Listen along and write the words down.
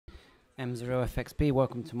M0FXB,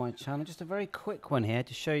 welcome to my channel. Just a very quick one here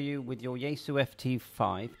to show you with your Yaesu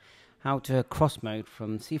FT5 how to cross mode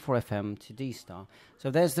from C4FM to Dstar.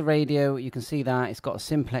 So there's the radio, you can see that it's got a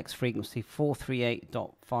simplex frequency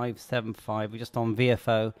 438.575. We're just on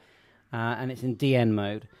VFO and it's in DN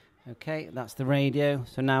mode. Okay, that's the radio.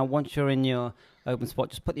 So now once you're in your OpenSpot,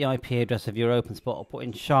 just put the IP address of your OpenSpot or put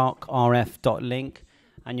in sharkrf.link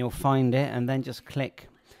and you'll find it, and then just click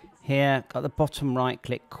here at the bottom right,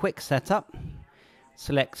 click Quick Setup,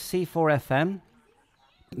 select C4FM,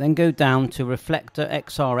 then go down to Reflector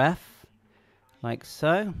XRF, like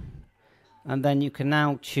so, and then you can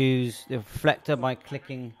now choose the reflector by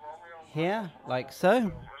clicking here, like so.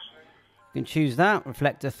 You can choose that,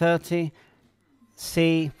 Reflector 30,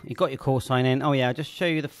 C, you've got your call sign in. Oh yeah, I'll just show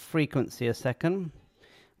you the frequency a second.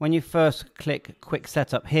 When you first click Quick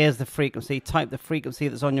Setup, here's the frequency, type the frequency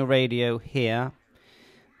that's on your radio here.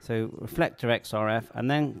 So Reflector XRF, and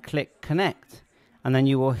then click Connect, and then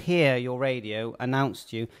you will hear your radio announced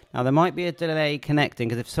to you. Now there might be a delay connecting,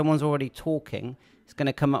 because if someone's already talking, it's going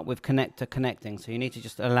to come up with connector connecting, so you need to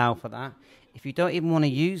just allow for that. If you don't even want to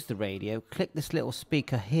use the radio, click this little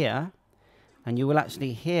speaker here, and you will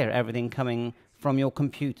actually hear everything coming from your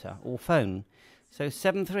computer or phone. So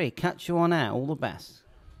 7-3, catch you on air, all the best.